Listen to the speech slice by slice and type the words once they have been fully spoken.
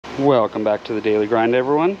Welcome back to the Daily Grind,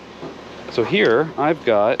 everyone. So here I've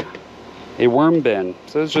got a worm bin.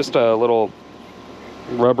 So it's just a little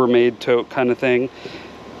Rubbermaid tote kind of thing.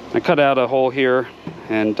 I cut out a hole here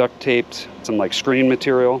and duct taped some like screen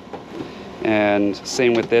material. And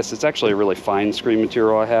same with this. It's actually a really fine screen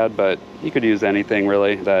material I had, but you could use anything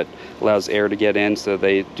really that allows air to get in. So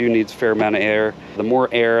they do need a fair amount of air. The more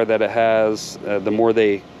air that it has, the more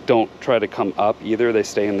they don't try to come up either. They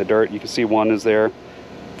stay in the dirt. You can see one is there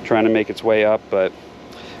trying to make its way up, but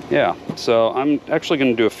yeah. So I'm actually going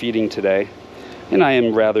to do a feeding today. And I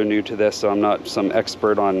am rather new to this, so I'm not some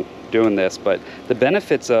expert on doing this, but the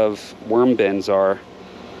benefits of worm bins are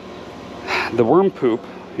the worm poop.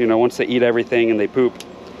 You know, once they eat everything and they poop,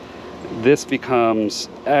 this becomes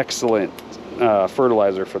excellent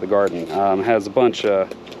fertilizer for the garden. Has a bunch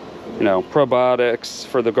of, you know, probiotics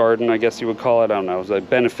for the garden, I guess you would call it. I don't know, it's like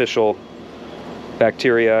beneficial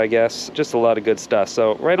bacteria, I guess. Just a lot of good stuff.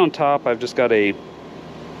 So right on top, I've just got a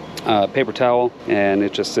paper towel, and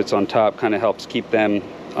it just sits on top, kind of helps keep them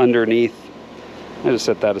underneath. I just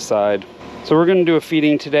set that aside. So we're going to do a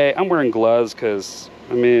feeding today. I'm wearing gloves because,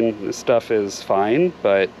 I mean, this stuff is fine,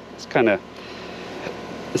 but it's kind of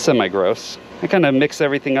semi-gross. I kind of mix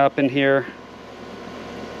everything up in here.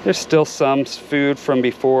 There's still some food from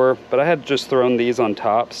before, but I had just thrown these on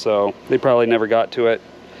top, so they probably never got to it.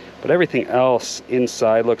 But everything else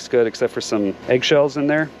inside looks good, except for some eggshells in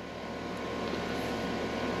there.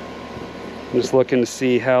 I'm just looking to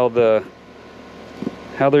see how they're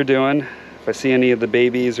doing. If I see any of the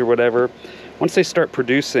babies or whatever. Once they start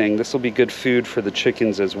producing, this will be good food for the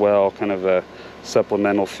chickens as well. Kind of a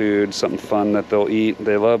supplemental food, something fun that they'll eat.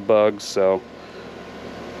 They love bugs, so.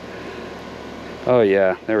 Oh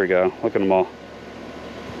yeah, there we go. Look at them all.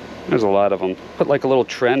 There's a lot of them. Put like a little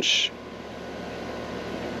trench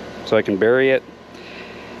so I can bury it.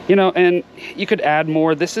 You know, and you could add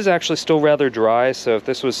more. This is actually still rather dry, so if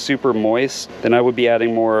this was super moist, then I would be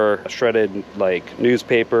adding more shredded like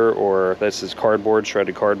newspaper, or this is cardboard,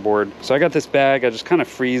 shredded cardboard. So I got this bag. I just kind of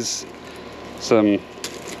freeze some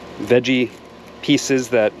veggie pieces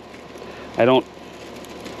that I'm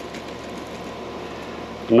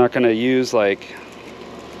not going to use, like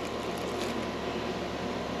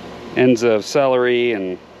ends of celery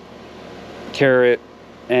and carrot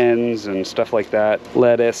ends and stuff like that.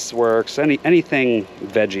 Lettuce works, anything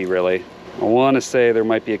veggie really. I want to say there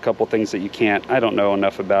might be a couple things that you can't. I don't know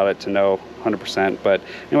enough about it to know 100%, but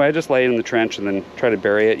anyway, I just lay it in the trench and then try to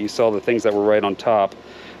bury it. You saw the things that were right on top,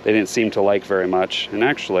 they didn't seem to like very much. And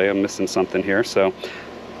actually I'm missing something here. So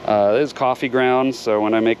this is coffee grounds, so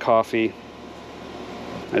when I make coffee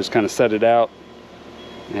I just kind of set it out,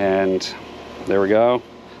 and there we go.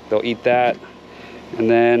 They'll eat that. And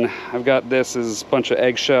then I've got this is a bunch of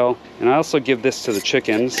eggshell, and I also give this to the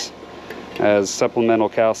chickens as supplemental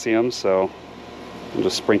calcium, so I'll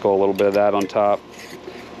just sprinkle a little bit of that on top.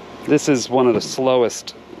 This is one of the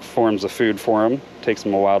slowest forms of food for them. Takes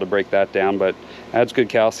them a while to break that down, but adds good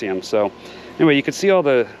calcium. So anyway, you can see all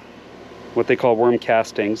the what they call worm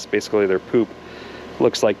castings, basically their poop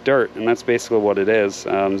looks like dirt, and that's basically what it is.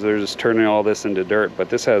 So they're just turning all this into dirt, but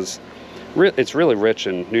this has it's really rich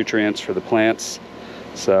in nutrients for the plants.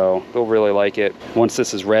 So they'll really like it once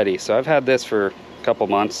this is ready. So I've had this for a couple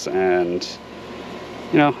months, and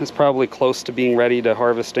you know, it's probably close to being ready to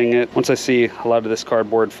harvesting it. Once I see a lot of this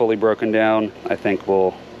cardboard fully broken down, I think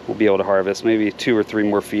we'll be able to harvest maybe 2 or 3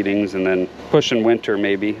 more feedings, and then push in winter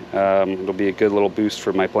maybe. It'll be a good little boost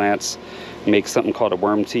for my plants. Make something called a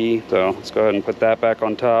worm tea. So let's go ahead and put that back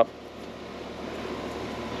on top.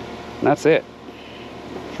 And that's it.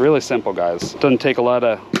 It's really simple, guys. Doesn't take a lot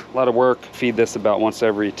of work. Feed this about once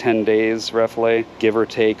every 10 days roughly, give or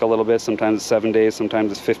take a little bit. Sometimes it's 7 days,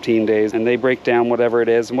 sometimes it's 15 days, and they break down whatever it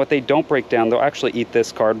is. And what they don't break down, they'll actually eat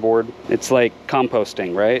this cardboard. It's like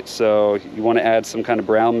composting, right? So you want to add some kind of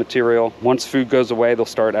brown material. Once food goes away, they'll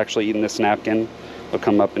start actually eating this napkin. They'll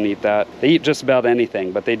come up and eat that. They eat just about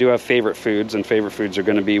anything, but they do have favorite foods, and favorite foods are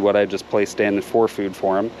going to be what I just placed in for food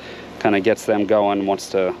for them. Kind of gets them going,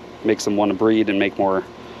 makes them want to breed and make more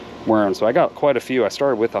worms. So I got quite a few. I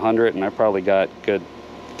started with 100, and I probably got good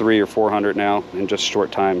 300 or 400 now in just a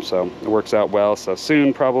short time. So it works out well. So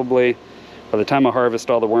soon, probably by the time I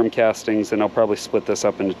harvest all the worm castings, then I'll probably split this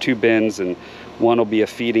up into 2 bins, and one will be a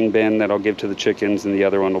feeding bin that I'll give to the chickens, and the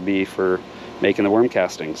other one will be for making the worm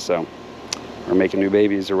castings, so, or making new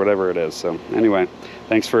babies or whatever it is. So anyway,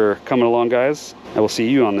 thanks for coming along, guys. I will see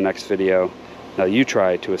you on the next video. Now you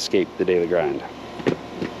try to escape the daily grind.